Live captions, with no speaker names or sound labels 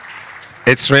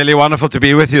It's really wonderful to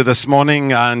be with you this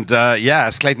morning. And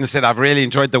as Clayton said, I've really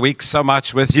enjoyed the week so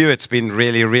much with you. It's been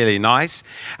really, really nice.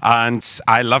 And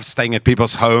I love staying at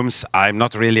people's homes. I'm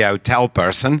not really a hotel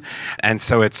person. And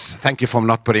so thank you for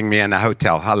not putting me in a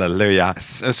hotel. Hallelujah.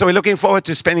 So we're looking forward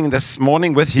to spending this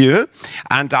morning with you.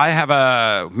 And I have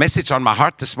a message on my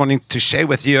heart this morning to share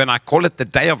with you. And I call it the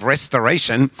day of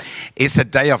restoration. It's a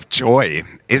day of joy.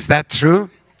 Is that true?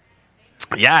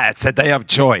 Yeah, it's a day of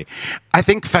joy. I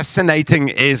think fascinating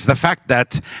is the fact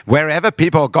that wherever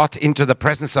people got into the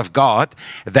presence of God,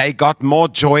 they got more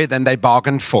joy than they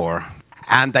bargained for.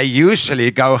 And they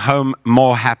usually go home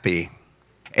more happy.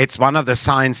 It's one of the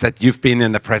signs that you've been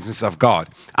in the presence of God.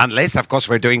 Unless, of course,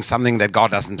 we're doing something that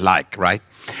God doesn't like, right?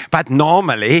 But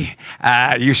normally,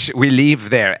 we leave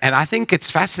there. And I think it's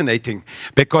fascinating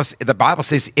because the Bible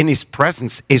says in His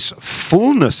presence is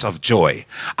fullness of joy.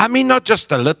 I mean, not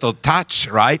just a little touch,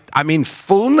 right? I mean,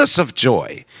 fullness of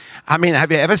joy. I mean,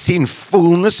 have you ever seen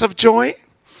fullness of joy?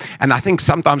 And I think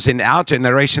sometimes in our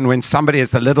generation, when somebody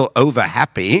is a little over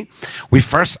happy, we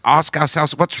first ask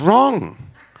ourselves, what's wrong?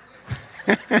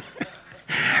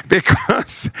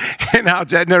 Because in our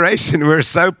generation, we're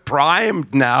so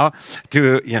primed now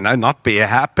to, not be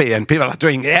happy. And people are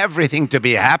doing everything to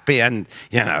be happy. And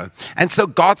so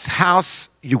God's house,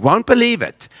 you won't believe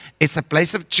it. It's a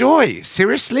place of joy.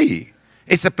 Seriously.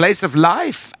 It's a place of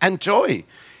life and joy.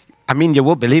 I mean, you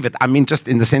will believe it. I mean, just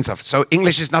in the sense of, so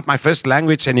English is not my first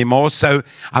language anymore. So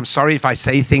I'm sorry if I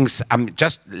say things,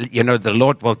 the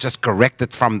Lord will just correct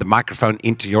it from the microphone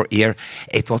into your ear.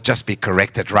 It will just be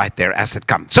corrected right there as it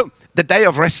comes. So the day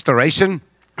of restoration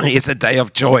is a day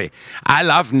of joy. I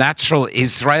love natural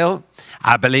Israel.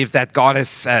 I believe that God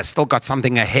has still got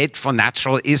something ahead for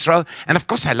natural Israel. And of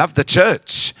course, I love the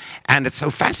church. And it's so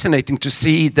fascinating to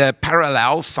see the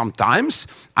parallels sometimes.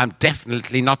 I'm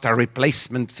definitely not a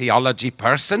replacement theology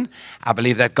person. I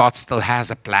believe that God still has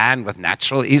a plan with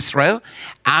natural Israel.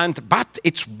 But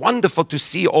it's wonderful to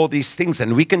see all these things.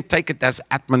 And we can take it as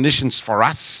admonitions for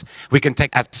us. We can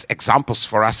take it as examples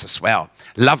for us as well.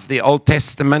 Love the Old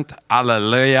Testament.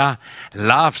 Hallelujah.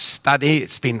 Love study.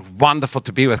 It's been wonderful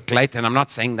to be with Clayton. I'm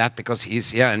not saying that because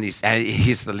he's here and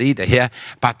he's the leader here,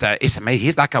 but it's amazing.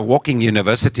 He's like a walking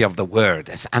university of the Word.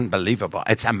 It's unbelievable.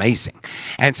 It's amazing.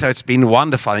 And so it's been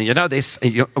wonderful. And there's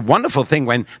a wonderful thing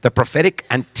when the prophetic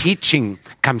and teaching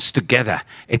comes together.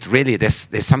 It's really, there's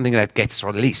something that gets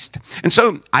released. And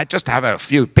so I just have a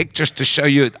few pictures to show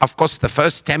you. Of course, the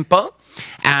first temple.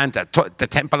 And the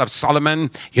Temple of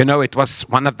Solomon, it was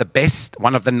one of the best,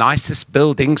 one of the nicest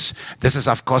buildings. This is,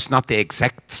 of course, not the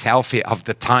exact selfie of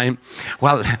the time.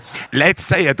 Well, let's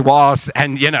say it was.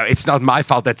 And, it's not my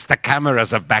fault. It's the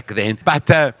cameras of back then. But,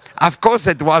 of course,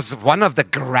 it was one of the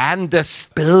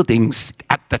grandest buildings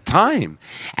at the time.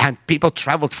 And people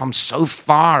traveled from so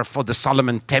far for the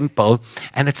Solomon Temple.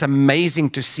 And it's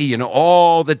amazing to see,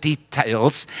 all the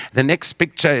details. The next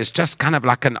picture is just kind of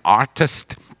like an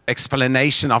artist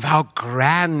explanation of how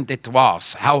grand it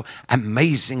was, how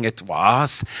amazing it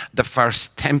was, the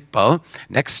first temple.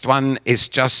 Next one is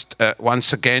just,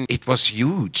 once again, it was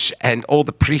huge. And all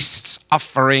the priests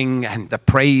offering and the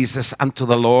praises unto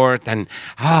the Lord. And,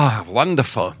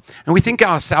 wonderful. And we think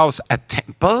ourselves, a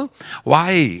temple?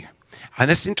 Why?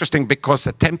 And it's interesting because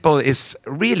the temple is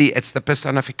really, it's the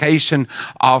personification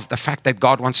of the fact that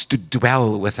God wants to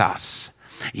dwell with us.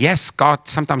 Yes, God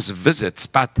sometimes visits,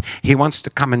 but He wants to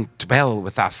come and dwell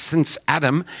with us. Since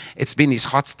Adam, it's been His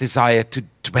heart's desire to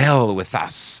dwell with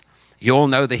us. You all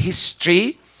know the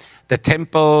history. The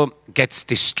temple gets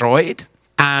destroyed.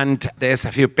 And there's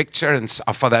a few pictures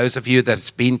for those of you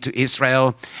that's been to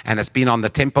Israel and has been on the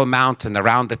Temple Mount and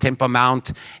around the Temple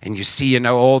Mount. And you see,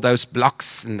 all those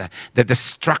blocks and the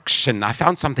destruction. I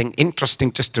found something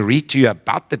interesting just to read to you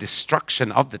about the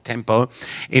destruction of the temple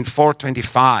in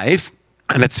 425.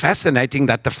 And it's fascinating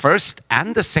that the first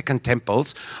and the second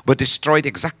temples were destroyed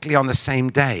exactly on the same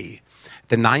day,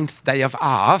 the 9th day of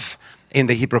Av in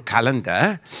the Hebrew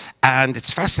calendar. And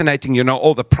it's fascinating,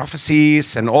 all the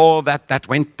prophecies and all that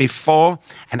went before.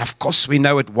 And of course, we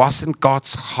know it wasn't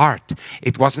God's heart.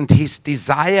 It wasn't His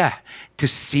desire to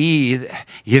see,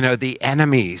 the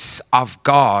enemies of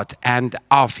God and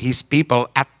of His people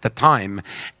at the time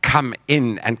come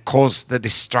in and cause the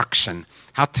destruction.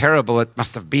 How terrible it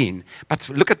must have been. But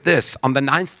look at this. On the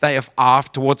 9th day of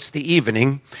Av, towards the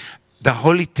evening, the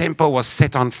holy temple was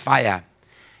set on fire.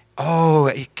 Oh,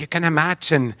 you can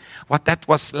imagine what that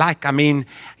was like. I mean,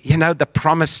 the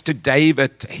promise to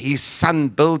David, his son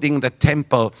building the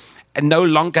temple, and no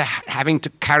longer having to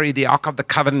carry the Ark of the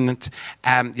Covenant,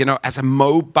 as a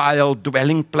mobile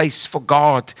dwelling place for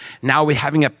God. Now we're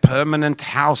having a permanent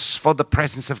house for the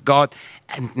presence of God.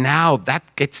 And now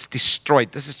that gets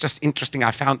destroyed. This is just interesting.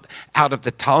 I found out of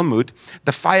the Talmud,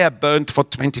 the fire burned for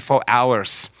 24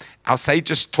 hours. Our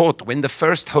sages taught when the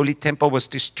first holy temple was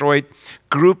destroyed,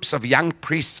 groups of young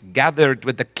priests gathered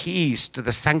with the keys to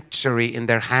the sanctuary in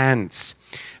their hands.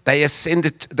 They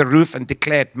ascended the roof and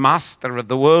declared, "Master of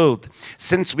the world,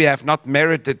 since we have not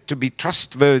merited to be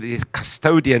trustworthy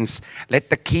custodians, let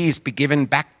the keys be given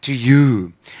back to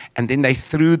you." And then they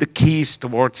threw the keys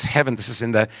towards heaven. This is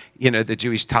in the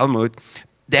Jewish Talmud.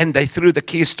 Then they threw the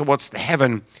keys towards the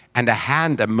heaven, and a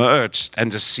hand emerged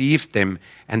and received them,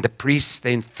 and the priests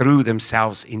then threw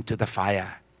themselves into the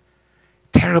fire.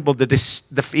 Terrible,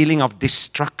 the feeling of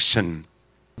destruction.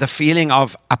 The feeling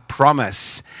of a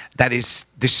promise that is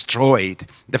destroyed.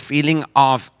 The feeling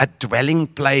of a dwelling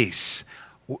place,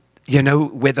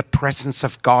 where the presence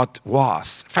of God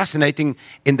was. Fascinating,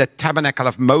 in the tabernacle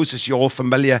of Moses, you're all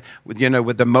familiar with,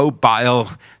 with the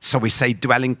mobile, so we say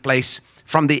dwelling place.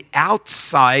 From the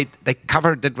outside, they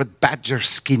covered it with badger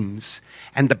skins.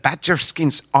 And the badger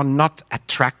skins are not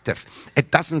attractive.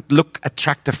 It doesn't look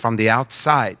attractive from the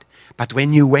outside. But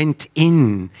when you went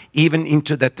in, even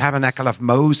into the tabernacle of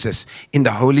Moses, in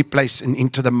the holy place and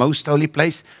into the most holy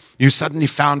place, you suddenly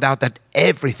found out that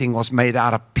everything was made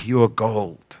out of pure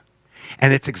gold.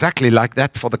 And it's exactly like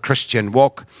that for the Christian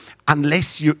walk.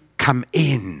 Unless you come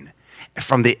in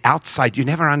from the outside, you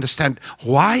never understand,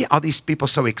 why are these people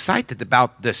so excited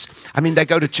about this? I mean, they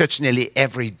go to church nearly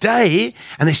every day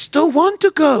and they still want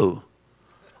to go.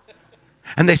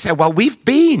 And they say, well, we've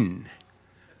been.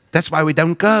 That's why we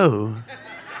don't go.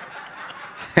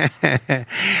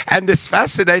 And it's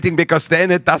fascinating because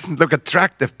then it doesn't look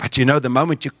attractive. But the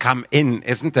moment you come in,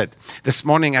 isn't it? This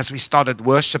morning as we started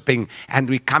worshiping and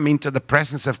we come into the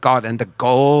presence of God and the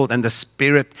gold and the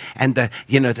Spirit and the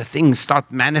things start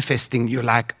manifesting, you're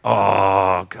like,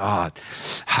 oh God.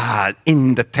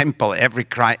 In the temple,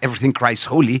 everything cries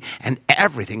holy and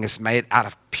everything is made out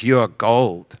of pure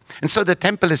gold. And so the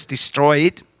temple is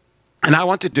destroyed. And I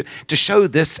wanted to show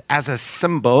this as a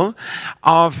symbol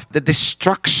of the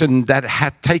destruction that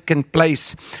had taken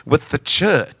place with the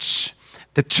church.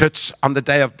 The church on the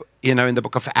day of, in the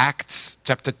book of Acts,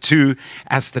 chapter 2,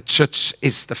 as the church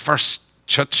is the first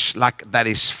church that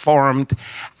is formed.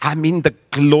 I mean, the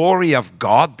glory of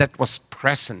God that was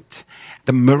present,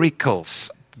 the miracles,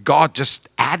 God just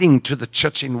adding to the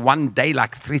church in one day,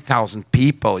 like 3,000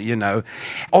 people,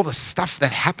 all the stuff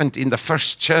that happened in the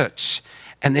first church.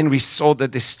 And then we saw the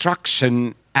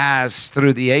destruction as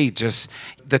through the ages,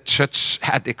 the church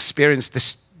had experienced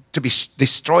this to be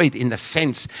destroyed in a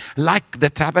sense, like the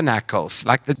tabernacles,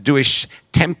 like the Jewish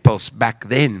temples back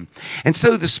then. And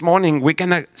so this morning, we're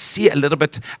going to see a little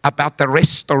bit about the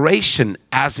restoration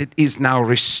as it is now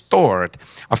restored.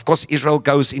 Of course, Israel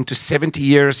goes into 70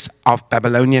 years of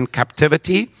Babylonian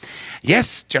captivity.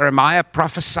 Yes, Jeremiah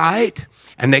prophesied.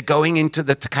 And they're going into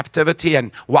the captivity.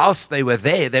 And whilst they were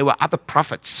there were other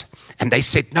prophets. And they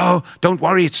said, no, don't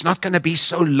worry. It's not going to be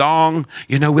so long.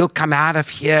 We'll come out of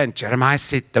here. And Jeremiah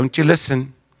said, don't you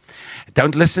listen.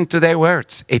 Don't listen to their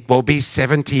words. It will be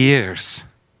 70 years.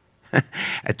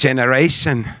 A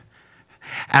generation.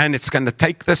 And it's going to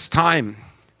take this time.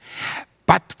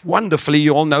 But wonderfully,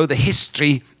 you all know the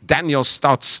history. Daniel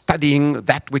starts studying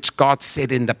that which God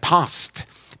said in the past.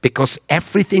 Because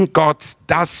everything God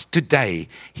does today,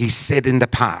 He said in the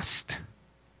past.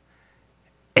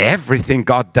 Everything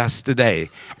God does today,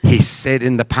 He said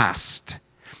in the past.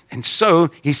 And so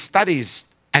he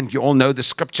studies, and you all know the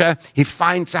scripture. He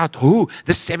finds out,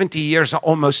 the 70 years are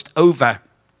almost over.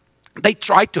 They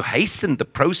try to hasten the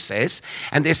process,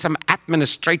 and there's some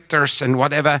administrators and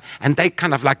whatever, and they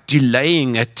kind of like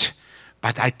delaying it.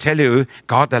 But I tell you,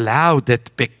 God allowed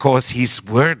it because His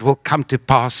word will come to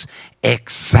pass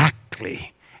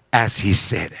exactly as He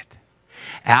said it.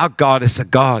 Our God is a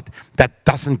God that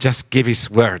doesn't just give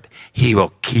His word, He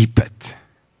will keep it.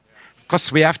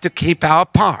 Because we have to keep our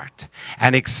part.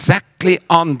 And exactly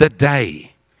on the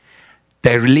day,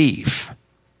 they leave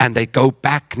and they go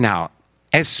back now.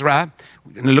 Ezra,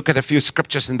 we're going to look at a few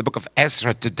scriptures in the book of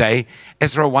Ezra today.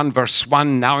 Ezra 1 verse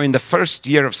 1, now in the first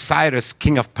year of Cyrus,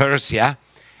 king of Persia,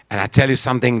 and I tell you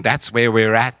something, that's where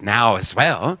we're at now as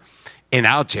well, in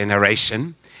our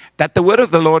generation, that the word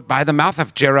of the Lord by the mouth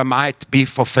of Jeremiah be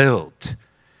fulfilled.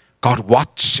 God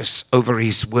watches over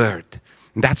His word.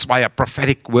 And that's why a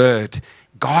prophetic word,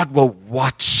 God will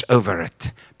watch over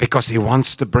it because He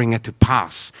wants to bring it to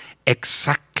pass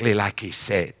exactly like He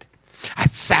said. A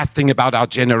sad thing about our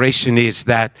generation is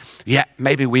that,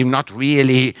 maybe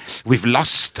we've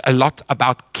lost a lot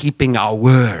about keeping our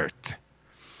word.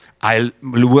 I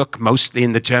work mostly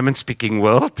in the German-speaking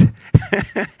world,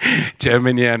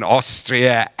 Germany and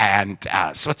Austria and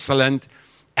Switzerland.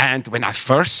 And when I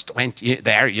first went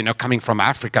there, coming from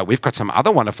Africa, we've got some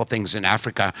other wonderful things in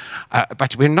Africa,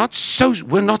 but we're not so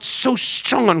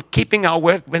strong on keeping our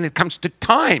word when it comes to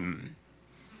time.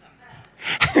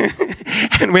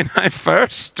 And when I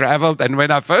first traveled and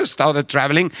when I first started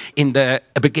traveling in the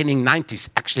beginning 90s,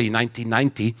 actually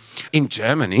 1990, in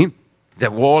Germany,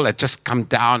 the wall had just come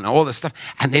down and all this stuff.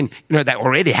 And then, they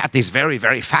already had these very,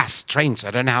 very fast trains.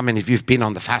 I don't know how many of you have been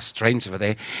on the fast trains over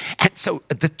there. And so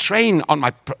the train on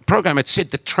my program, it said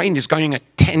the train is going at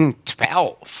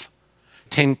 10:12.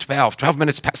 12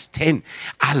 minutes past 10.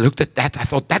 I looked at that. I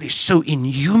thought, that is so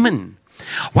inhuman.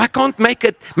 Why can't make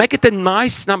it a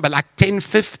nice number, like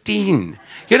 10:15?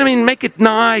 You know what I mean? Make it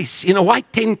nice. Why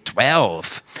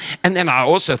 10:12? And then I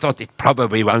also thought it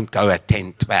probably won't go at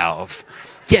 10:12.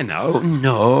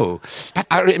 No. But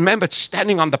I remember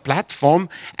standing on the platform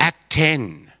at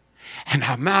 10. And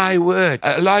my word,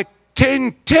 like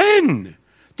 10:10,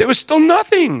 there was still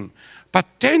nothing. But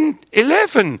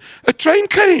 10:11, a train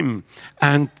came.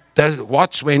 And the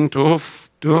watch went off,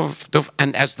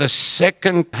 and as the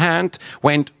second hand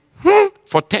went,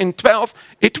 for 10:12,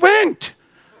 it went.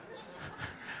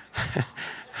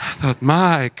 I thought,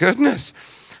 my goodness.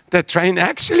 The train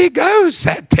actually goes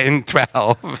at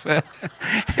 10:12.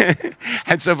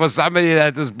 And so for somebody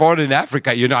that was born in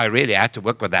Africa, I really had to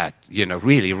work with that.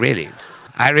 Really, really.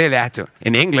 I really had to.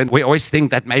 In England, we always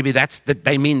think that maybe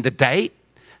they mean the date.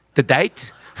 The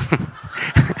date.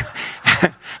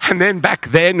 And then back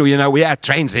then, we had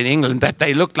trains in England that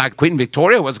they looked like Queen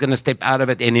Victoria was going to step out of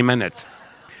it any minute.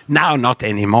 Now, not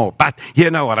anymore, but you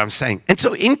know what I'm saying. And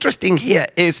so interesting here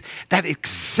is that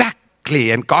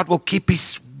exactly, and God will keep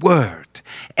his word.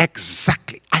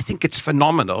 Exactly. I think it's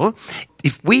phenomenal.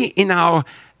 If we in our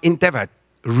endeavor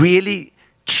really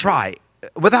try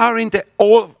with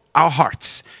all our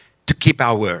hearts to keep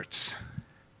our words.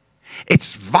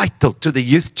 It's vital to the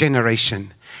youth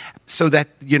generation so that,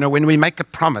 when we make a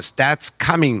promise, Dad's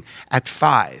coming at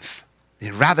 5.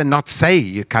 Rather not say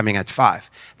you're coming at 5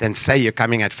 than say you're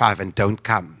coming at 5 and don't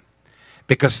come.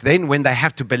 Because then when they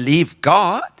have to believe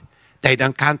God, they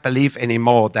can't believe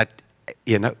anymore that,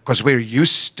 because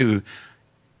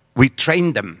we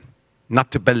train them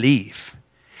not to believe.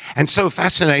 And so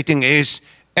fascinating is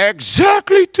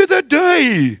exactly to the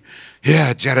day,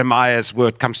 Jeremiah's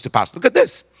word comes to pass. Look at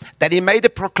this, that he made a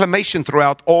proclamation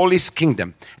throughout all his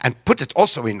kingdom and put it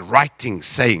also in writing,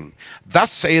 saying,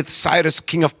 thus saith Cyrus,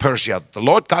 king of Persia, the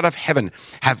Lord God of heaven,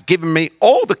 have given me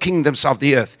all the kingdoms of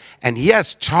the earth, and he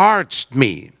has charged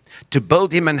me to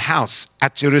build him an house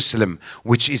at Jerusalem,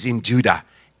 which is in Judah.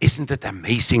 Isn't it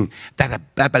amazing that a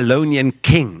Babylonian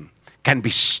king can be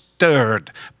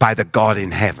stirred by the God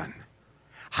in heaven?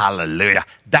 Hallelujah.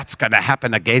 That's going to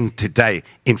happen again today.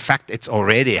 In fact, it's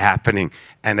already happening,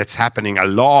 and it's happening a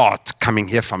lot coming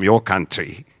here from your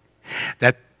country.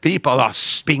 That people are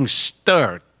being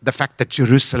stirred. The fact that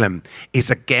Jerusalem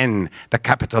is again the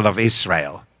capital of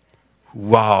Israel.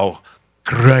 Wow,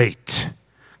 great.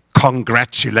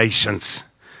 Congratulations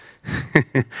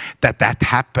that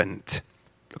happened.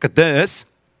 Look at this.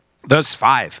 Verse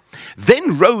 5.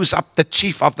 Then rose up the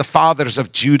chief of the fathers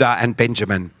of Judah and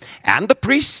Benjamin, and the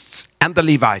priests and the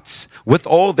Levites, with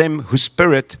all them whose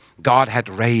spirit God had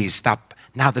raised up.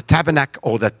 Now the tabernacle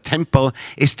or the temple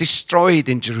is destroyed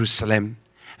in Jerusalem,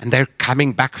 and they're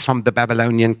coming back from the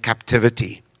Babylonian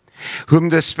captivity, whom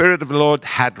the Spirit of the Lord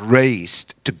had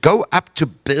raised to go up to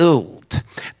build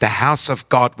the house of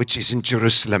God, which is in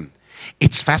Jerusalem.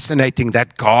 It's fascinating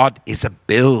that God is a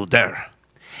builder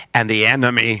and the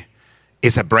enemy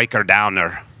is a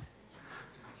breaker-downer.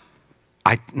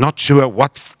 I'm not sure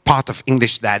what part of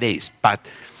English that is, but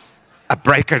a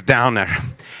breaker-downer.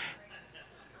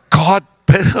 God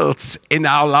builds in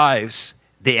our lives,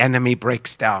 the enemy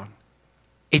breaks down.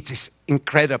 It is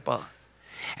incredible.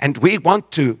 And we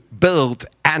want to build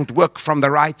and work from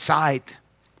the right side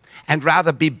and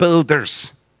rather be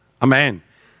builders, amen,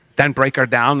 than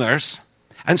breaker-downers.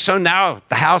 And so now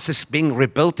the house is being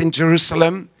rebuilt in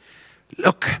Jerusalem.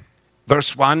 Look,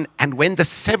 verse 1, and when the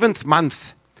 7th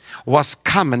month was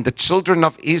come and the children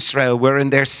of Israel were in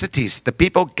their cities, the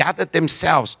people gathered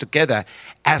themselves together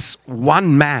as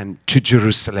one man to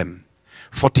Jerusalem.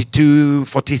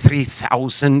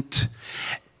 43,000.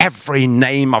 Every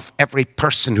name of every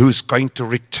person who's going to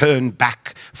return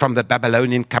back from the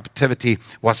Babylonian captivity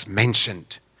was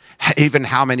mentioned. Even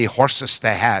how many horses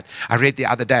they had. I read the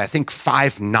other day, I think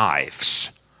 5 knives.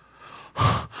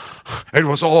 It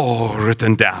was all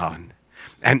written down.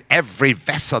 And every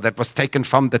vessel that was taken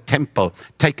from the temple,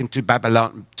 taken to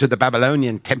Babylon, to the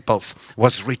Babylonian temples,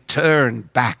 was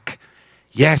returned back.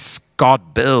 Yes,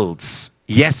 God builds.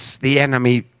 Yes, the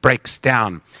enemy breaks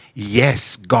down.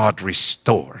 Yes, God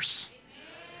restores.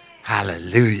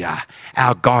 Hallelujah.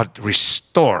 Our God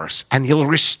restores, and He'll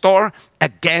restore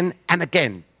again and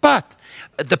again. But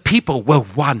the people were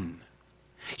one.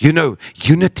 You know,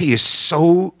 unity is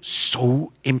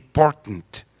so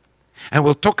important. And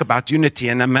we'll talk about unity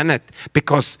in a minute,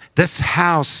 because this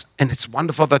house, and it's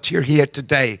wonderful that you're here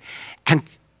today, and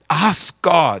ask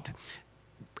God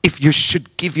if you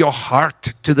should give your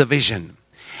heart to the vision.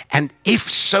 And if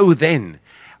so, then,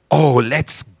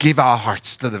 let's give our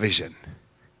hearts to the vision.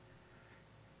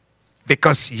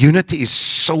 Because unity is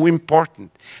so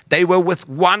important. They were with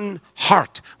one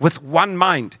heart, with one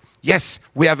mind. Yes,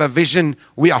 we have a vision.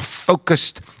 We are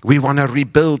focused. We want to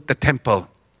rebuild the temple.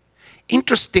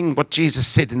 Interesting what Jesus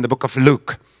said in the book of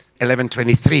Luke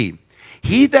 11:23.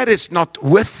 He that is not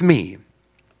with me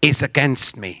is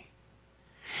against me.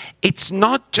 It's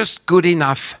not just good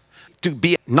enough to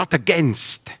be not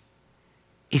against.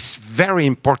 It's very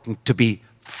important to be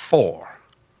for.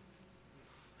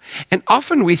 And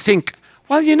often we think,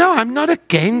 well, I'm not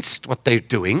against what they're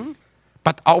doing,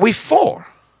 but are we for?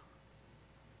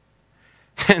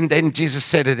 And then Jesus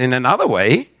said it in another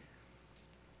way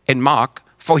in Mark,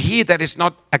 for he that is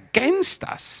not against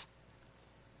us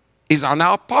is on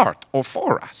our part or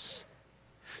for us.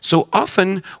 So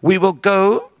often we will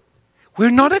go, we're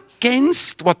not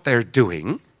against what they're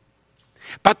doing,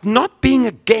 but not being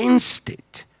against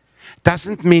it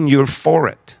doesn't mean you're for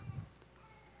it.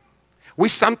 We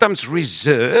sometimes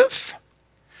reserve,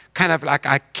 kind of like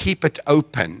I keep it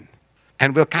open,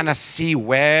 and we'll kind of see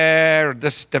where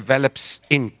this develops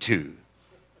into.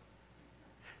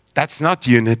 That's not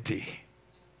unity.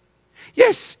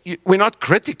 Yes, we're not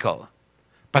critical,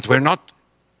 but we're not,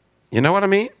 you know what I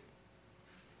mean?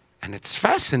 And it's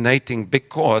fascinating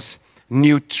because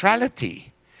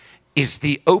neutrality is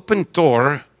the open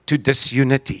door to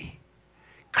disunity,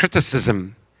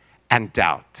 criticism, and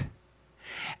doubt.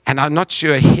 And I'm not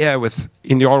sure here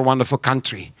in your wonderful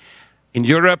country, in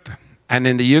Europe and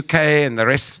in the UK and the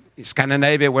rest,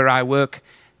 Scandinavia where I work,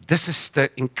 this is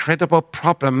the incredible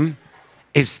problem,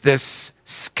 is this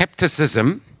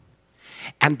skepticism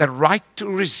and the right to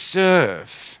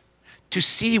reserve, to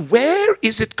see where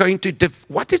is it going to,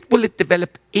 will it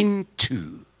develop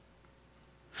into.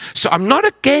 So I'm not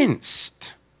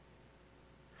against,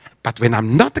 but when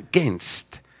I'm not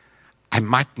against, I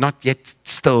might not yet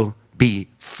still be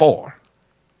for.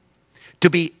 To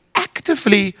be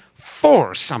actively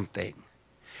for something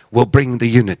will bring the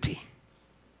unity,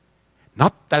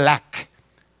 not the lack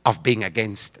of being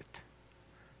against it.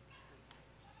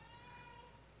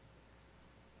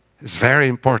 It's very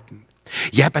important.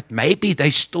 Yeah, but maybe they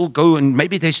still go and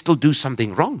maybe they still do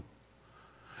something wrong.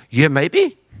 Yeah,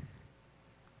 maybe.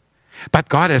 But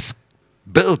God is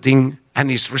building and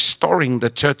He's restoring the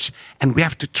church, and we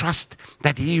have to trust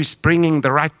that He is bringing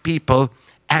the right people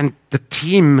and the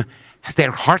team,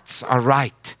 their hearts are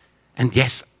right. And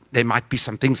yes, there might be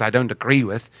some things I don't agree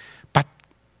with, but,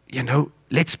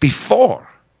 let's be for.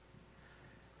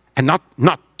 And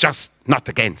not just not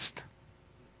against.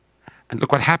 And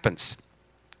look what happens.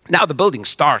 Now the building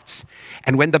starts.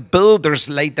 And when the builders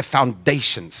laid the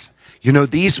foundations,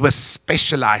 these were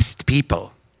specialized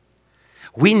people.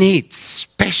 We need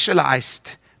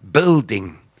specialized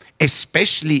building,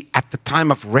 especially at the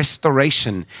time of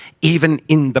restoration, even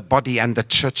in the body and the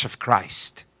church of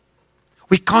Christ.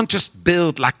 We can't just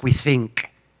build like we think.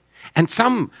 And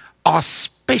some are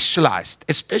specialized,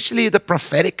 especially the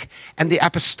prophetic and the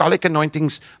apostolic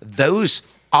anointings. Those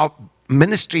are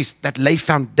ministries that lay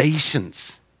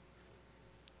foundations.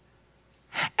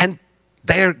 And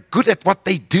they're good at what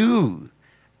they do.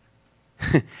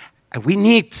 And we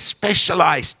need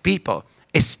specialized people,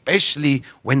 especially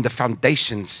when the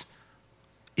foundations,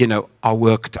 are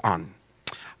worked on.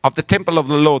 Of the temple of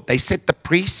the Lord, they set the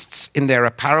priests in their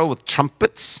apparel with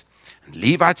trumpets, and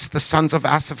Levites, the sons of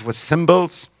Asaph, with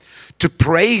cymbals, to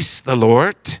praise the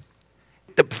Lord.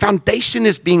 The foundation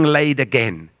is being laid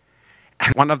again.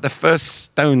 And one of the first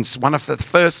stones, one of the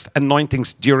first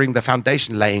anointings during the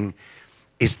foundation laying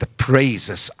is the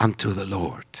praises unto the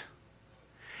Lord.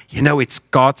 It's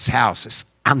God's house, it's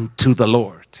unto the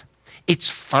Lord. It's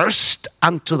first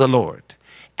unto the Lord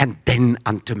and then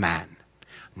unto man.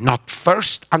 Not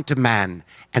first unto man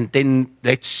and then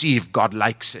let's see if God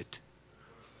likes it.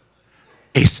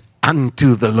 It's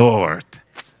unto the Lord.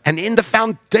 And in the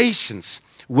foundations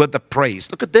were the praise.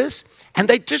 Look at this. And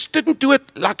they just didn't do it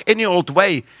like any old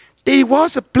way. There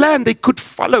was a plan they could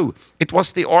follow. It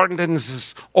was the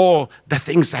ordinances or the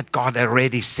things that God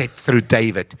already set through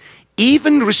David.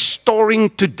 Even restoring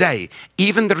today,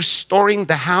 even restoring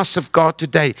the house of God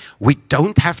today, we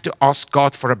don't have to ask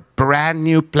God for a brand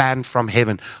new plan from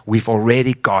heaven. We've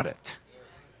already got it.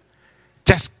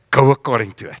 Just go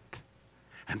according to it.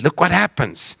 And look what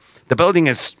happens. The building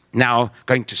is now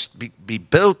going to be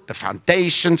built, the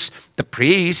foundations, the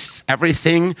priests,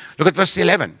 everything. Look at verse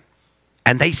 11.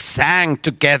 And they sang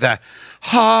together.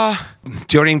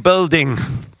 During building,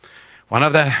 one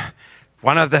of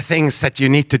the things that you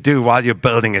need to do while you're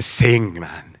building is sing,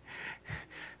 man.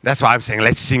 That's why I'm saying,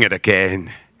 let's sing it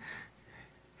again.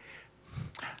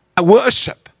 A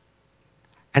worship.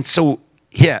 And so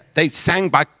here, they sang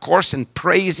by chorus and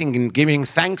praising and giving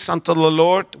thanks unto the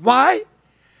Lord. Why?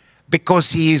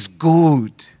 Because He is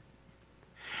good.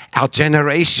 Our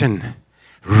generation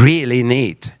really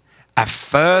needs a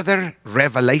further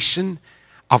revelation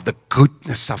of the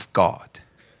goodness of God.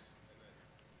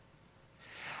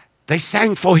 They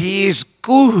sang, for He is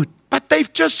good. But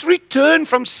they've just returned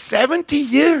from 70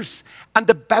 years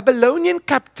under Babylonian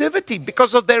captivity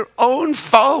because of their own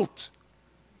fault.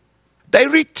 They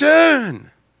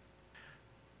return.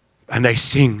 And they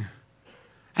sing.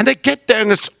 And they get there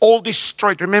and it's all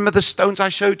destroyed. Remember the stones I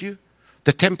showed you?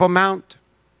 The Temple Mount?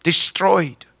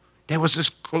 Destroyed. There was this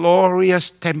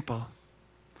glorious temple.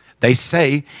 They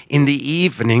say in the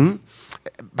evening,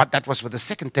 but that was with the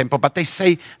second temple, but they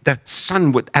say as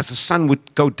the sun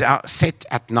would go down, set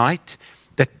at night,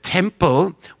 the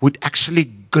temple would actually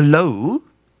glow.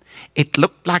 It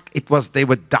looked like there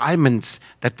were diamonds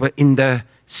that were in the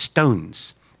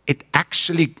stones. It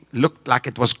actually looked like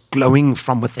it was glowing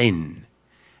from within.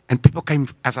 And people came,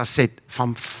 as I said,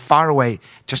 from far away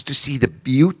just to see the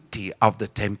beauty of the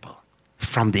temple.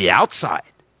 From the outside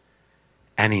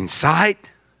and inside,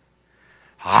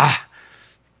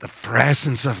 the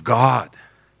presence of God.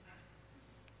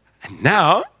 And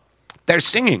now they're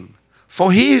singing,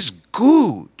 for He is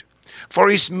good, for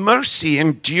His mercy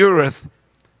endureth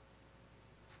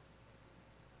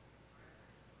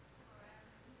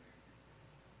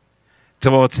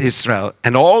towards Israel.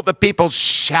 And all the people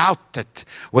shouted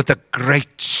with a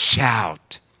great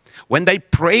shout when they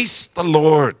praised the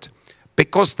Lord,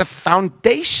 because the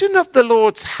foundation of the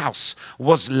Lord's house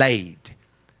was laid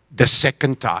the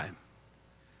second time.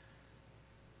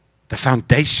 The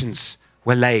foundations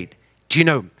were laid. Do you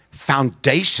know,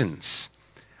 foundations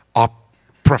are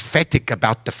prophetic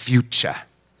about the future.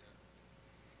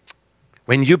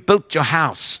 When you built your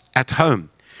house at home,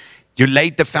 you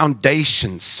laid the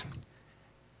foundations.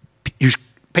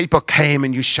 People came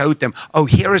and you showed them,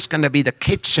 here is going to be the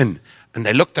kitchen. And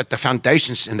they looked at the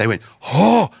foundations and they went,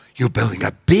 you're building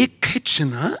a big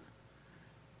kitchen, huh?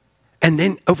 And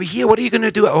then over here, what are you going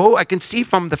to do? I can see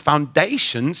from the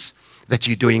foundations that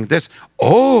you're doing this.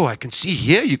 I can see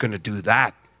here you're going to do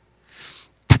that.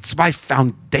 That's why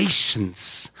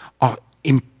foundations are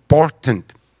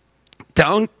important.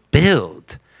 Don't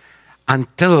build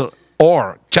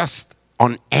or just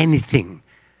on anything.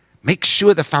 Make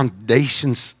sure the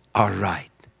foundations are right.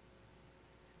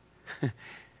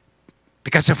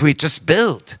 Because if we just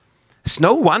build, it's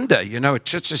no wonder, a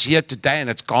church is here today and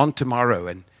it's gone tomorrow.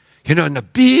 And, and a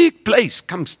big place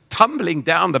comes tumbling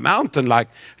down the mountain and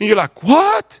you're like,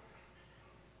 what?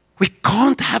 We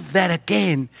can't have that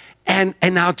again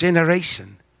in our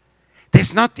generation.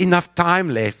 There's not enough time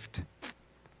left.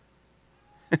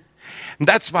 And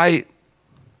that's why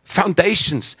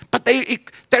foundations, but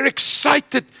they're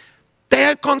excited.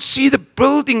 They can't see the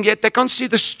building yet. They can't see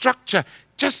the structure.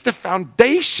 Just the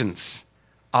foundations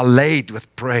are laid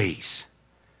with praise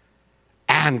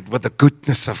and with the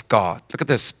goodness of God. Look at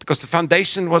this. Because the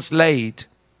foundation was laid,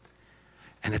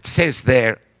 and it says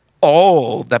there,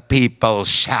 all the people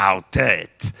shouted.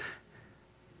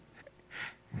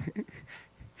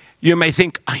 You may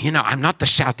think, I'm not the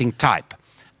shouting type.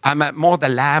 I'm more the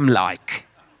lamb-like.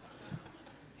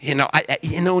 No. I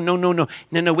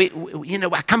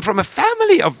come from a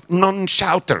family of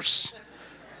non-shouters.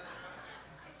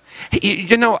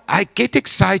 I get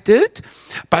excited,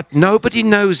 but nobody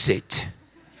knows it.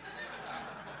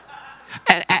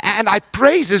 And I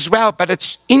praise as well, but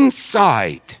it's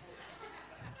inside.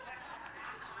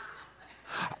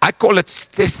 I call it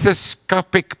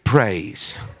stethoscopic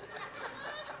praise.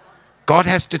 God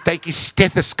has to take his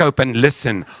stethoscope and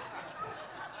listen.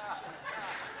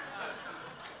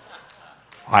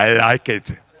 I like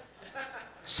it.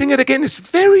 Sing it again. It's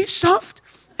very soft.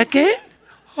 Again.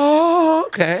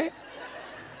 Okay.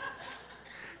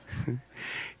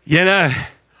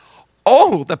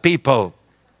 All the people.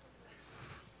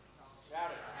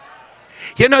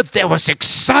 There was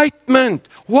excitement.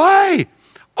 Why?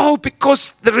 Oh,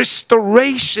 because the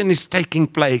restoration is taking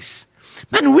place.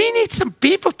 Man, we need some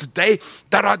people today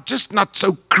that are just not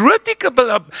so critical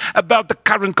about the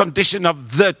current condition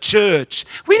of the church.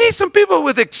 We need some people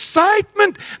with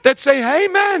excitement that say, hey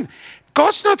man,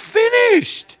 God's not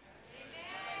finished.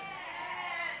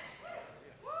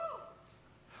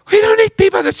 We don't need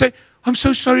people that say, I'm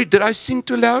so sorry, did I sing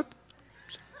too loud?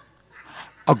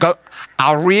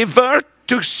 I'll revert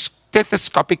to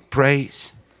stethoscopic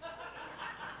praise.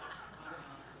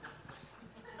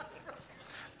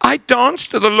 I dance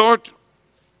to the Lord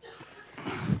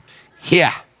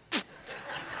here.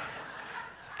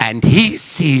 And He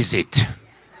sees it.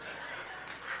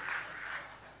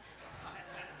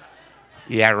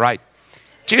 Yeah, right.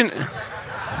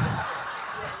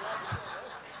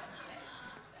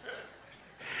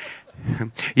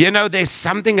 There's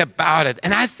something about it.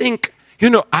 And I think,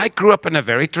 I grew up in a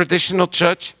very traditional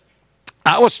church.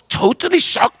 I was totally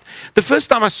shocked the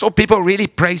first time I saw people really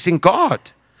praising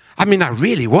God. I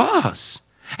really was.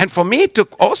 And for me, it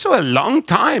took also a long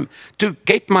time to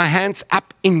get my hands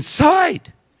up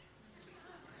inside.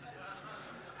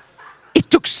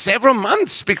 It took several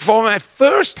months before my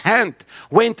first hand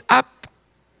went up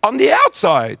on the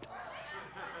outside.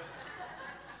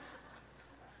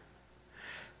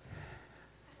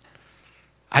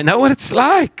 I know what it's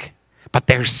like. But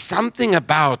there's something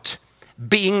about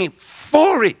being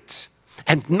for it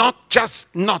and not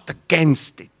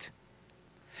against it.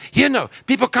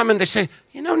 People come and they say,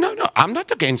 no, I'm not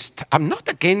against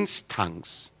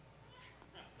tongues.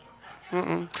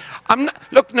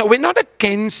 We're not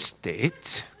against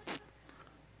it.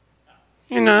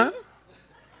 And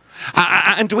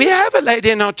we have a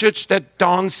lady in our church that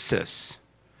dances.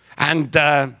 And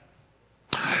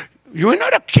you're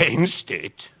not against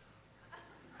it.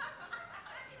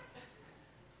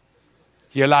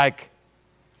 You're like,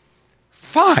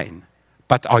 fine,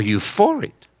 but are you for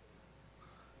it?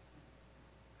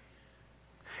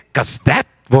 Because that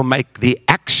will make the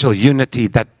actual unity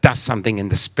that does something in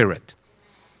the spirit.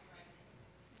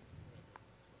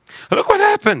 Look what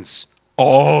happens.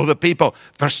 All the people,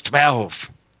 verse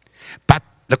 12. But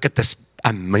look at this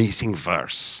amazing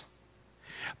verse.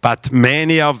 But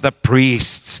many of the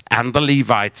priests and the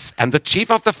Levites and the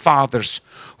chief of the fathers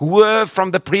who were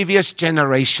from the previous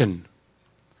generation,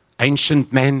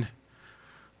 ancient men.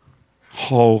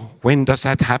 Oh, when does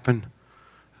that happen?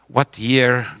 What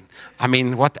year?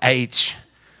 What age?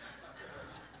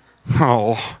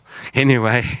 Oh,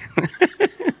 anyway.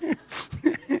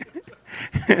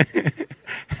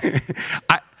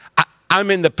 I'm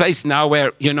in the place now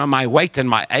where, my weight and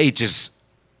my age is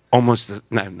almost,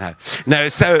 no.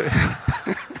 So,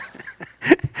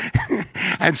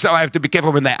 and so I have to be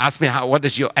careful when they ask me, what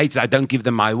is your age? I don't give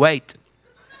them my weight.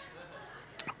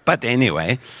 But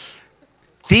anyway,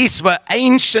 these were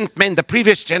ancient men, the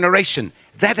previous generation,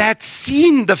 that had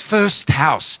seen the first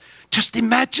house. Just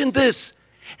imagine this.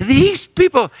 These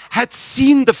people had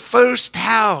seen the first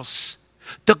house,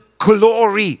 the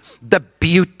glory, the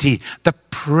beauty, the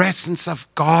presence of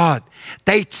God.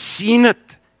 They'd seen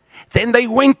it. Then they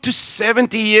went to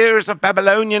 70 years of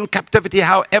Babylonian captivity,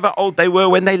 however old they were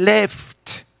when they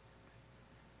left.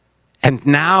 And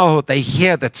now they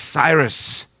hear that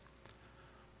Cyrus,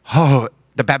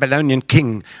 the Babylonian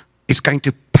king, is going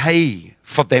to pay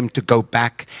for them to go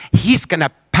back. He's going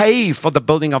to pay for the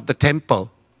building of the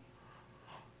temple.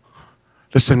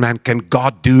 Listen, man, can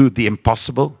God do the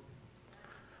impossible?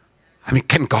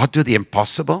 Can God do the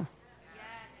impossible?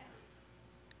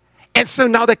 And so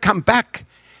now they come back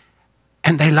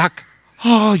and they're like,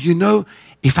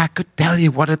 if I could tell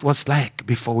you what it was like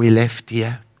before we left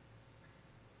here.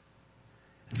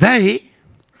 They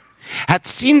had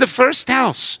seen the first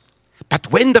house.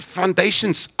 But when the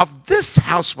foundations of this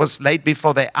house was laid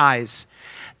before their eyes,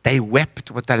 they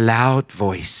wept with a loud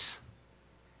voice.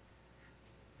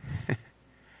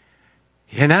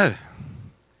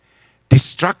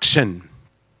 Destruction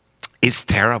is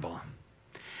terrible.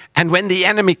 And when the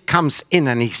enemy comes in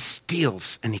and he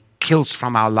steals and he kills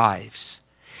from our lives,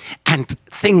 and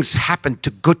things happen to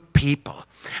good people,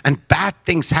 and bad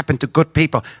things happen to good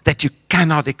people that you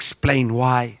cannot explain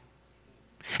why.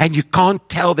 And you can't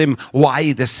tell them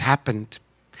why this happened.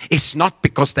 It's not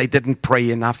because they didn't pray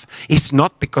enough. It's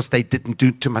not because they didn't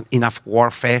do enough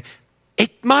warfare.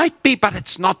 It might be, but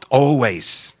it's not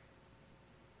always.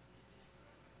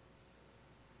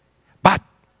 But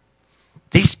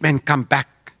these men come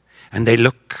back and they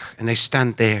look and they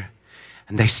stand there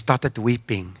and they started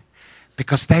weeping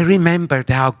because they remembered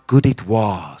how good it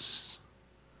was.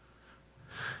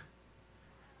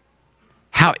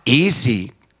 How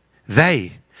easy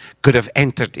they could have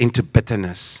entered into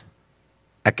bitterness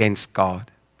against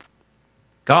God.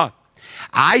 God,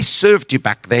 I served you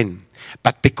back then,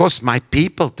 but because my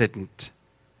people didn't,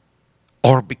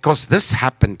 or because this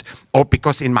happened, or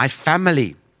because in my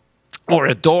family, or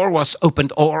a door was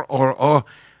opened, or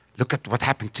look at what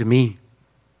happened to me.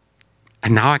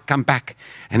 And now I come back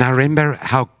and I remember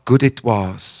how good it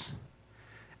was.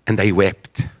 And they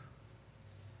wept.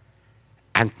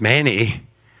 And many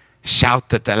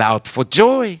shouted aloud for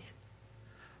joy.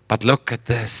 But look at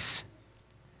this.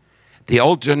 The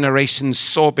old generation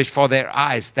saw before their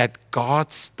eyes that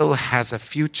God still has a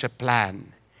future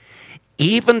plan,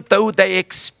 even though they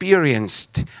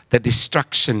experienced the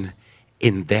destruction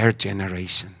in their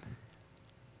generation.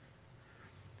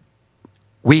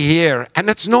 We hear, and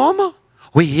it's normal,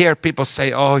 we hear people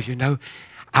say, oh, you know,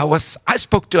 I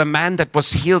spoke to a man that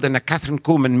was healed in a Catherine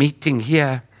Kuhlman meeting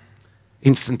here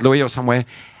in St. Louis or somewhere,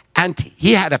 and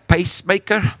he had a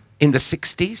pacemaker in the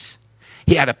 60s.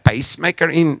 He had a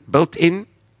pacemaker built in,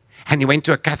 and he went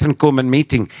to a Catherine Kuhlman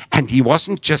meeting, and he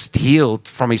wasn't just healed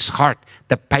from his heart.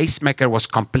 The pacemaker was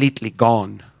completely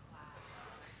gone.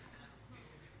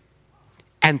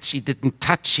 And she didn't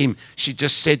touch him. She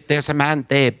just said, there's a man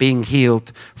there being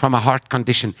healed from a heart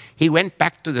condition. He went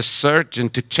back to the surgeon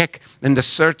to check, and the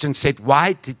surgeon said,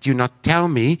 why did you not tell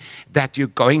me that you're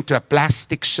going to a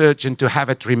plastic surgeon to have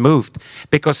it removed?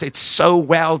 Because it's so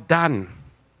well done.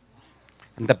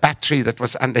 And the battery that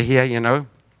was under here, you know,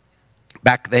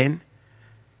 back then.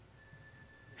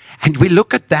 And we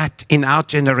look at that in our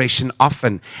generation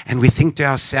often, and we think to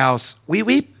ourselves, we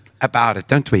weep about it,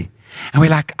 don't we? And we're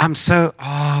like,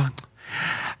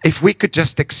 if we could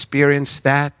just experience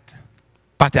that.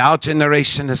 But our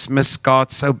generation has missed God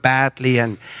so badly.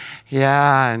 And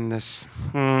this,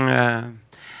 and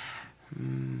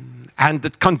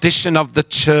the condition of the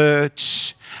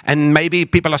church. And maybe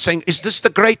people are saying, is this the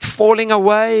great falling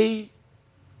away?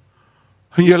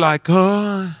 And you're like,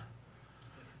 oh,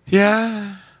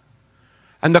 yeah.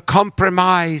 And the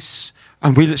compromise.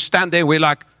 And we stand there, we're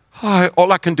like, oh,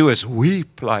 all I can do is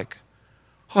weep, like,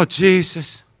 oh,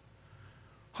 Jesus,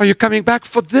 are you coming back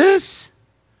for this?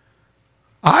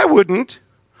 I wouldn't.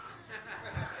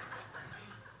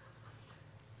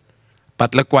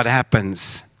 But look what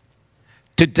happens.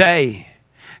 Today,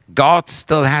 God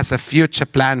still has a future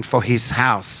plan for his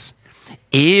house,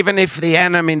 even if the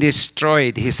enemy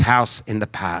destroyed his house in the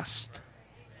past.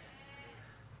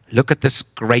 Look at this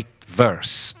great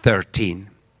verse 13.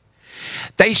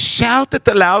 They shouted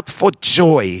aloud for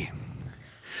joy,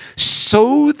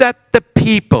 so that the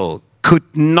people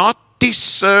could not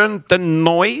discern the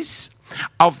noise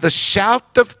of the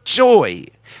shout of joy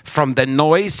from the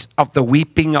noise of the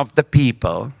weeping of the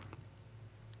people.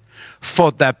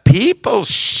 For the people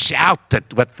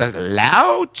shouted with a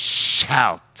loud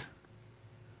shout.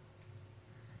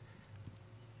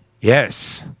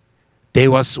 Yes,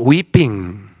 there was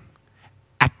weeping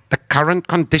at the current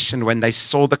condition when they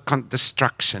saw the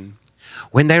destruction,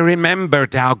 when they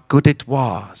remembered how good it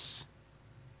was.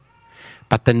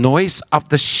 But the noise of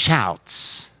the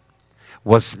shouts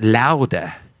was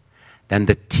louder than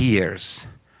the tears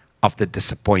of the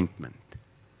disappointment.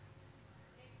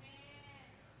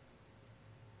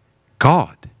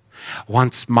 God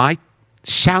wants my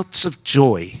shouts of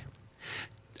joy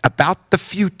about the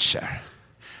future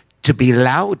to be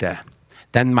louder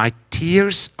than my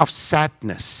tears of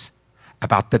sadness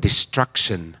about the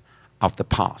destruction of the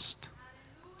past.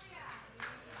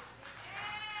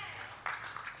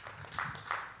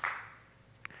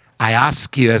 I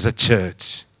ask you as a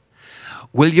church,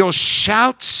 will your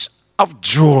shouts of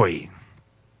joy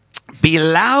be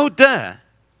louder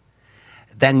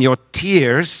than your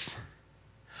tears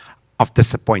of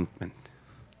disappointment?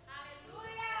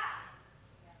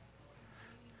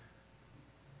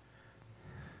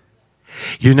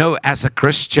 You know, as a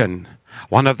Christian,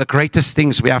 one of the greatest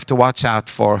things we have to watch out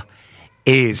for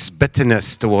is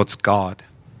bitterness towards God.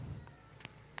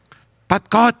 But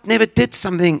God never did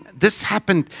something. This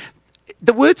happened.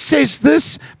 The word says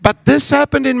this, but this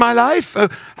happened in my life, and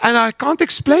I can't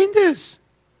explain this.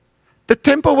 The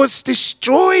temple was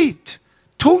destroyed,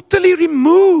 totally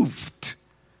removed.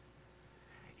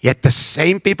 Yet the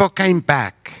same people came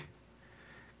back,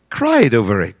 cried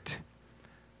over it.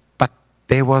 But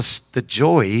the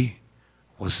joy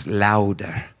was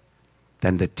louder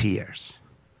than the tears.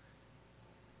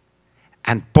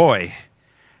 And boy,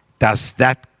 does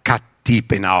that cut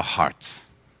deep in our hearts.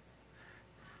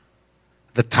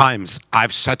 The times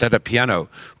I've sat at a piano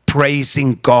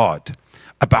praising God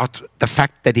about the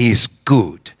fact that he is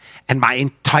good, and my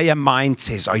entire mind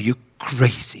says, are you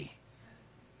crazy?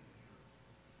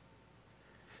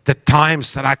 The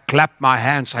times that I clap my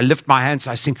hands, I lift my hands,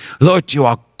 I sing, Lord, you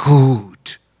are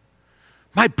good.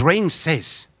 My brain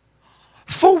says,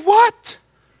 for what?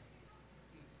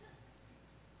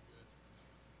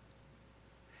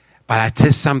 But I tell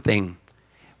you something,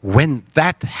 when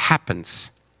that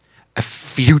happens, a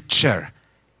future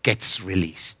gets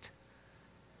released.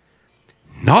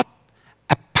 Not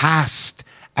a past.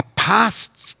 A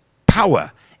past's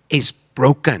power is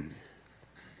broken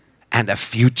and a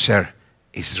future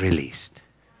is released.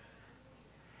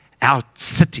 Our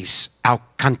cities, our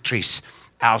countries,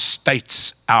 our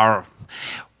states,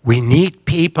 we need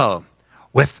people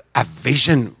with a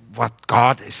vision what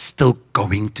God is still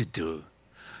going to do.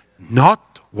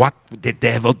 Not what the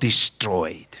devil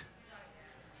destroyed.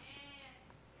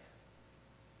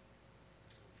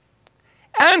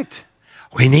 And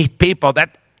we need people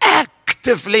that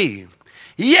actively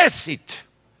yes it.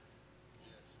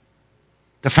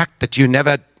 The fact that you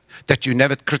never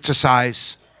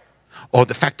criticize, or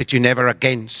the fact that you're never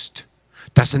against,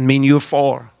 doesn't mean you're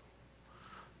for.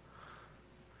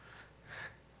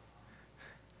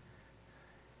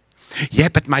 Yeah,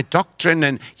 but my doctrine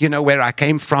and, where I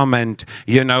came from and,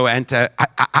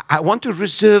 I want to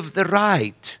reserve the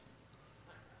right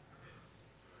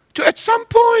to at some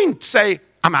point say,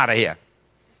 I'm out of here.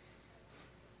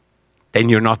 Then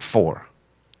you're not for.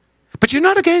 But you're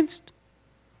not against.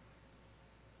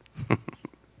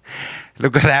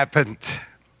 Look what happened.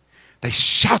 They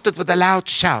shouted with a loud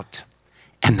shout,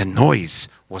 and the noise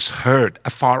was heard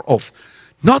afar off.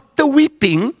 Not the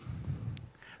weeping,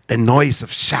 the noise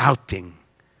of shouting,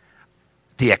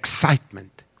 the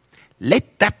excitement.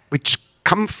 Let that which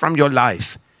come from your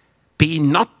life be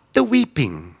not the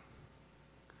weeping,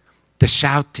 the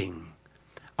shouting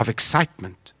of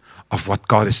excitement of what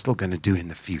God is still going to do in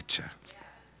the future.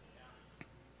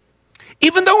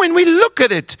 Even though when we look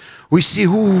at it, we see,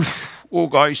 oh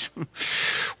guys,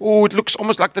 it looks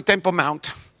almost like the Temple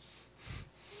Mount.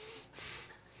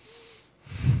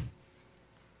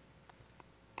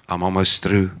 I'm almost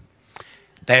through.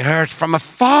 They heard from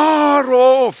afar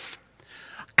off.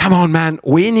 Come on, man.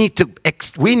 We need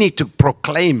to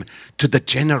proclaim to the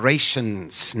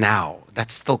generations now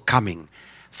that's still coming,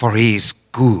 for He is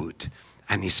good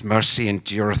and His mercy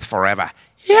endureth forever.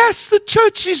 Yes, the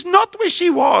church is not where she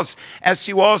was, as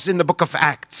she was in the book of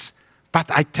Acts. But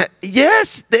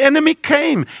yes, the enemy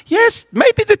came. Yes,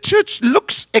 maybe the church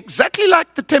looks exactly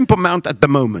like the Temple Mount at the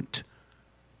moment.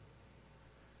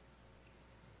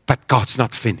 But God's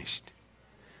not finished.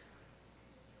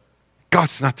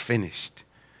 God's not finished.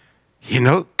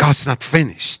 God's not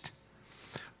finished.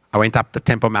 I went up the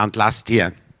Temple Mount last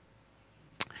year.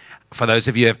 For those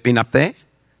of you who have been up there,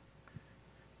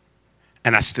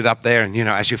 and I stood up there, and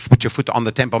as you put your foot on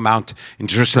the Temple Mount in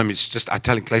Jerusalem, it's just, I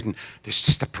telling Clayton, there's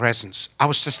just a presence. I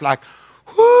was just like,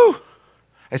 whoo.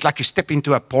 It's like you step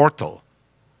into a portal.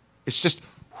 It's just,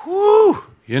 whoo,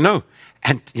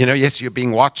 And, yes, you're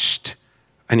being watched.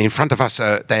 And in front of us,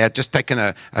 they had just taken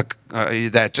they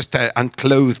had just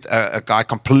unclothed a guy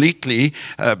completely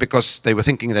because they were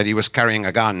thinking that he was carrying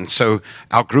a gun. So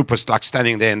our group was like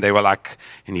standing there, and they were like,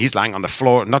 and he's lying on the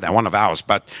floor, not one of ours,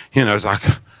 but, it's like,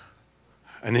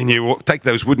 and then you take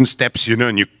those wooden steps,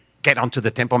 and you get onto the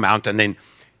Temple Mount, and then,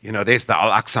 there's the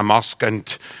Al-Aqsa Mosque,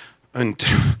 and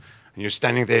you're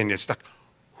standing there, and it's like,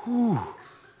 whoo.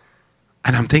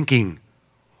 And I'm thinking,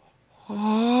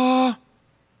 oh.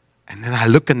 And then I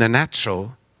look in the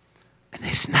natural, and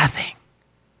there's nothing.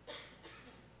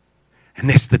 And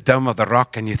there's the Dome of the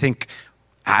Rock, and you think,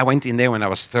 I went in there when I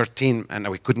was 13, and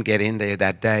we couldn't get in there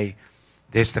that day.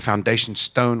 There's the foundation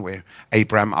stone where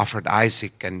Abraham offered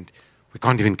Isaac, and we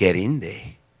can't even get in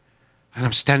there. And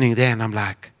I'm standing there, and I'm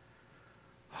like,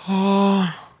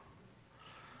 oh.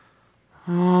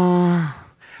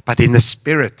 But in the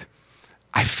spirit,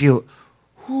 I feel,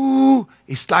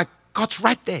 it's like God's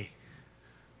right there.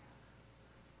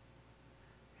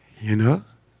 And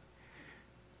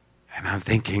I'm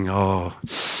thinking, oh,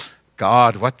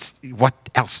 God, what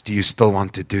else do you still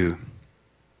want to do?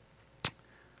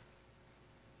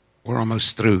 We're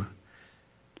almost through.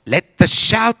 Let the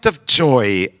shout of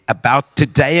joy about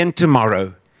today and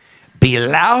tomorrow be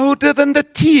louder than the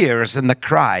tears and the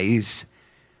cries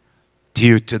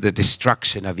due to the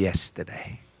destruction of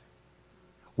yesterday.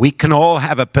 We can all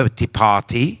have a birthday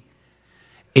party,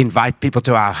 invite people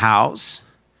to our house,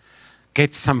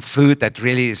 get some food that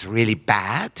really is really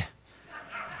bad,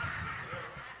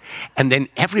 and then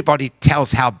everybody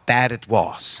tells how bad it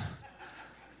was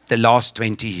the last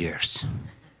 20 years.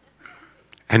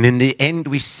 And in the end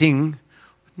we sing,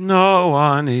 no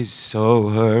one is so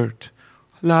hurt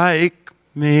like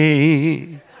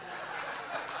me.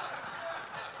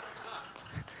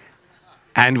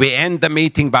 And we end the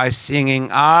meeting by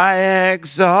singing, I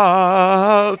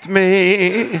exalt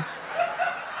me.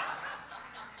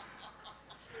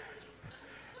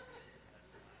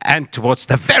 And towards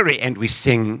the very end we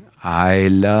sing, I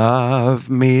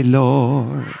love me,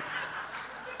 Lord.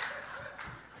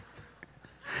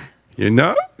 You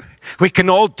know? We can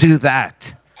all do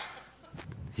that.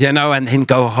 You know, and then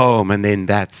go home and then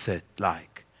that's it.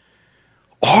 Like.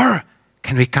 Or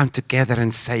can we come together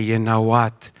and say, you know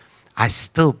what? I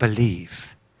still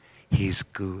believe He's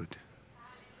good.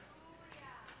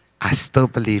 I still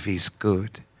believe He's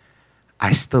good.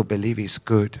 I still believe He's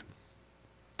good.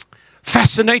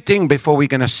 Fascinating, before we're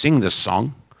going to sing this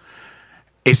song,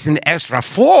 is in Ezra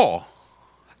 4.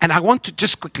 And I want to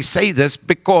just quickly say this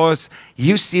because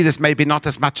you see this maybe not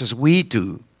as much as we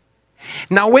do.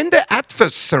 Now, when the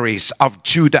adversaries of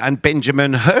Judah and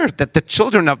Benjamin heard that the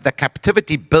children of the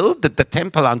captivity builded the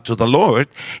temple unto the Lord,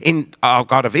 in our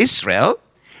God of Israel,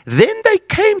 then they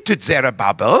came to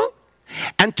Zerubbabel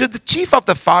and to the chief of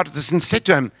the fathers and said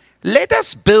to him, let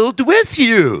us build with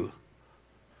you.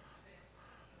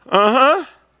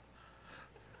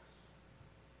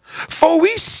 For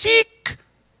we seek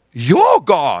your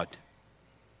God.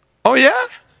 Oh yeah?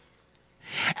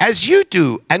 As you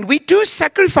do, and we do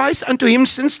sacrifice unto him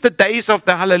since the days of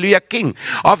the Hallelujah King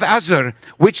of Azur,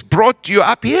 which brought you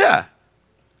up here.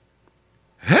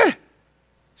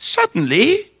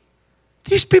 Suddenly,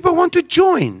 these people want to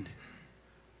join.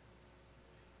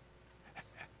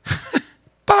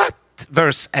 But,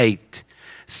 verse 8,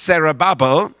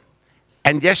 Zerubbabel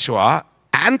and Yeshua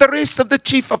and the rest of the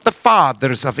chief of the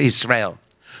fathers of Israel,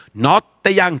 not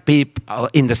the young people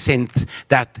in the sense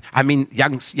that,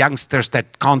 youngsters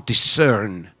that can't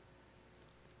discern.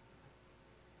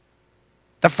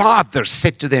 The fathers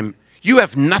said to them, you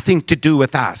have nothing to do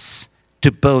with us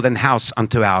to build an house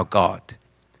unto our God.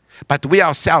 But we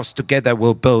ourselves together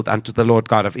will build unto the Lord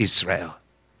God of Israel.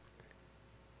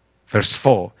 Verse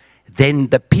 4, then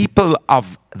the people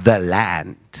of the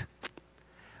land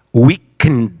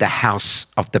weakened the house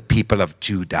of the people of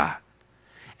Judah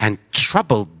and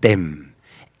troubled them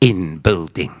in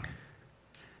building.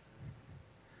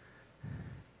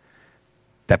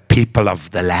 The people of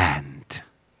the land.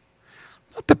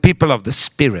 Not the people of the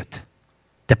spirit.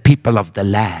 The people of the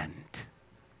land.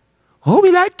 Oh,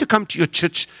 we like to come to your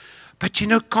church, but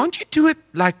can't you do it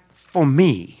like for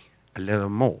me a little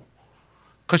more?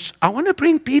 Because I want to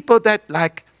bring people that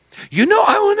I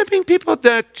want to bring people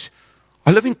that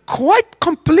are living quite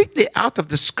completely out of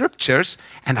the scriptures,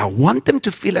 and I want them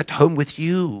to feel at home with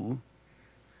you.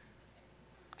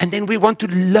 And then we want to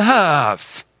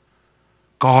love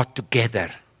God together.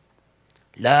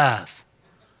 Love.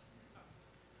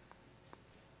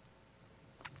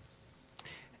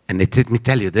 And let me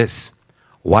tell you this,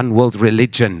 one world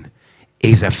religion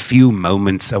is a few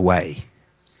moments away.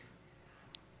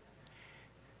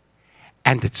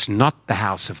 And it's not the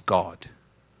house of God.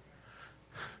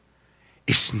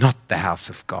 It's not the house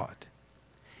of God.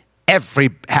 Every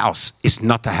house is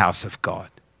not a house of God.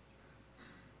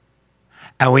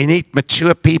 And we need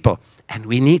mature people. And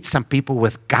we need some people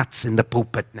with guts in the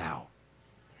pulpit now.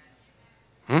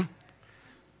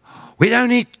 We don't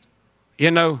need,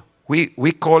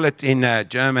 we call it in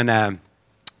German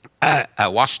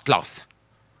a washcloth.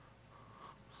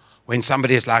 When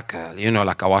somebody is like a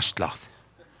washcloth.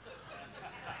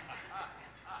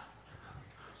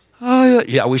 Oh,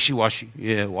 yeah, wishy-washy.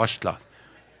 Yeah, washcloth.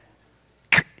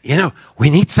 We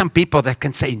need some people that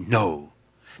can say, no,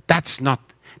 that's not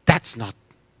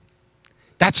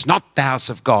the house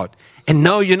of God. And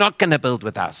no, you're not going to build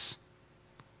with us.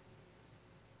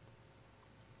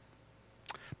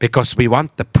 Because we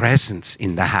want the presence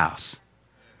in the house.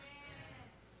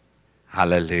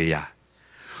 Hallelujah.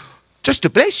 Just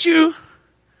to bless you,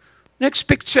 next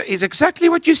picture is exactly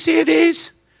what you see it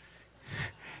is.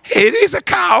 It is a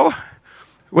cow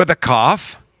with a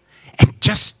calf. And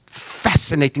just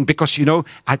fascinating because,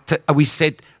 we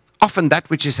said often that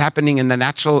which is happening in the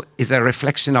natural is a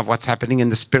reflection of what's happening in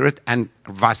the spirit and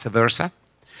vice versa.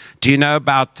 Do you know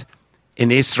about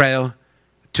in Israel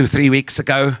 2-3 weeks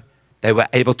ago, they were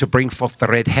able to bring forth the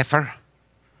red heifer?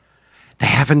 They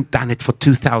haven't done it for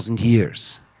 2,000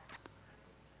 years.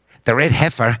 The red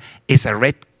heifer is a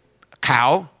red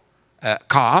cow,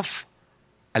 calf,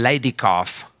 a lady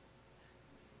calf.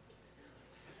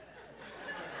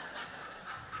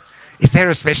 Is there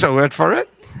a special word for it?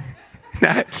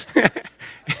 No?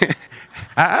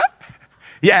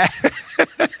 Yeah.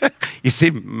 You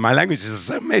see, my language is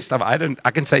so messed up.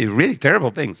 I can say really terrible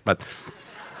things, but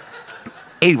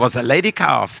it was a lady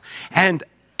calf. And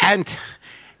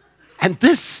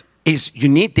this is, you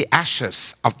need the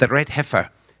ashes of the red heifer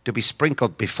to be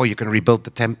sprinkled before you can rebuild the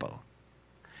temple.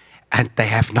 And they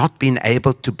have not been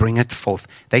able to bring it forth.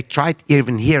 They tried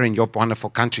even here in your wonderful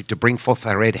country to bring forth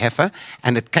a red heifer,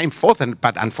 and it came forth,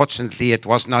 but unfortunately it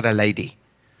was not a lady.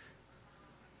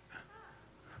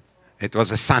 It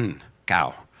was a son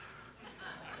cow.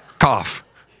 Calf.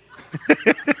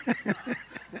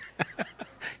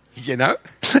 You know?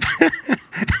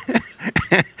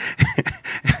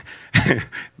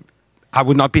 I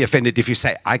would not be offended if you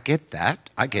say, I get that.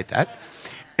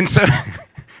 And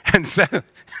so,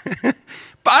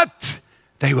 but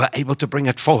they were able to bring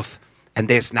it forth. And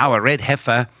there's now a red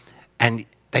heifer. And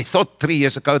they thought 3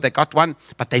 years ago they got one,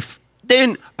 but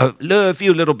then a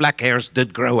few little black hairs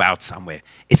did grow out somewhere.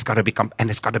 It's got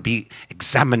to be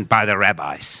examined by the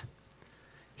rabbis.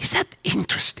 Is that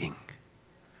interesting?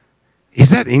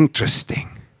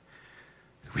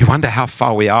 We wonder how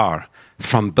far we are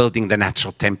from building the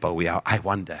natural temple. I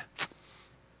wonder.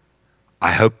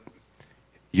 I hope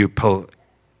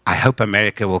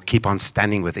America will keep on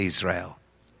standing with Israel.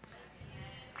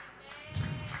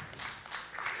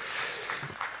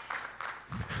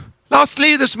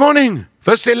 Lastly, this morning,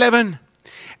 verse 11.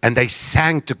 And they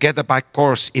sang together by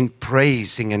chorus in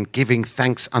praising and giving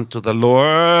thanks unto the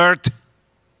Lord.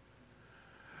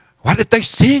 What did they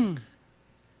sing?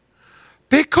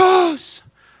 Because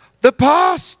the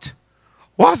past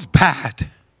was bad.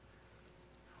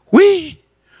 We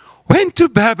went to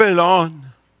Babylon.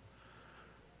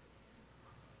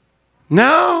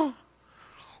 Now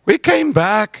we came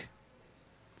back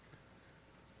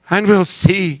and we'll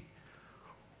see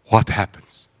what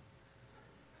happens.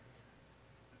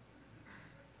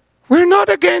 We're not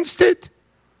against it,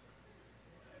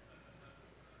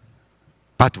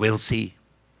 but we'll see.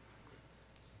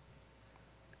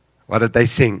 What did they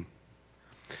sing?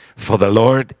 For the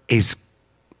Lord is,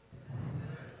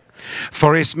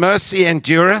 for his mercy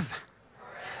endureth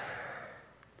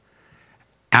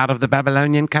out of the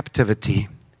Babylonian captivity,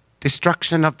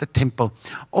 destruction of the temple,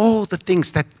 all the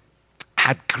things that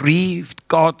had grieved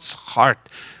God's heart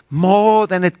more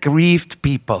than it grieved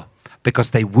people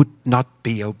because they would not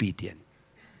be obedient.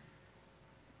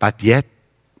 But yet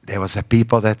there was a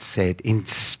people that said, in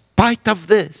spite of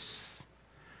this,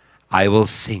 I will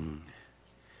sing.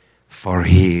 For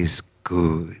he is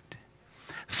good,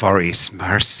 for his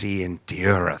mercy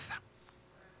endureth.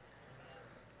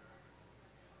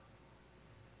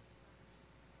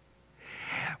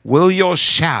 Will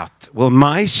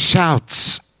my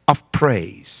shouts of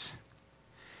praise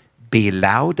be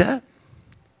louder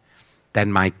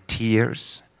than my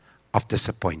tears of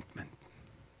disappointment?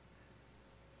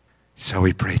 Shall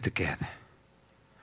we pray together?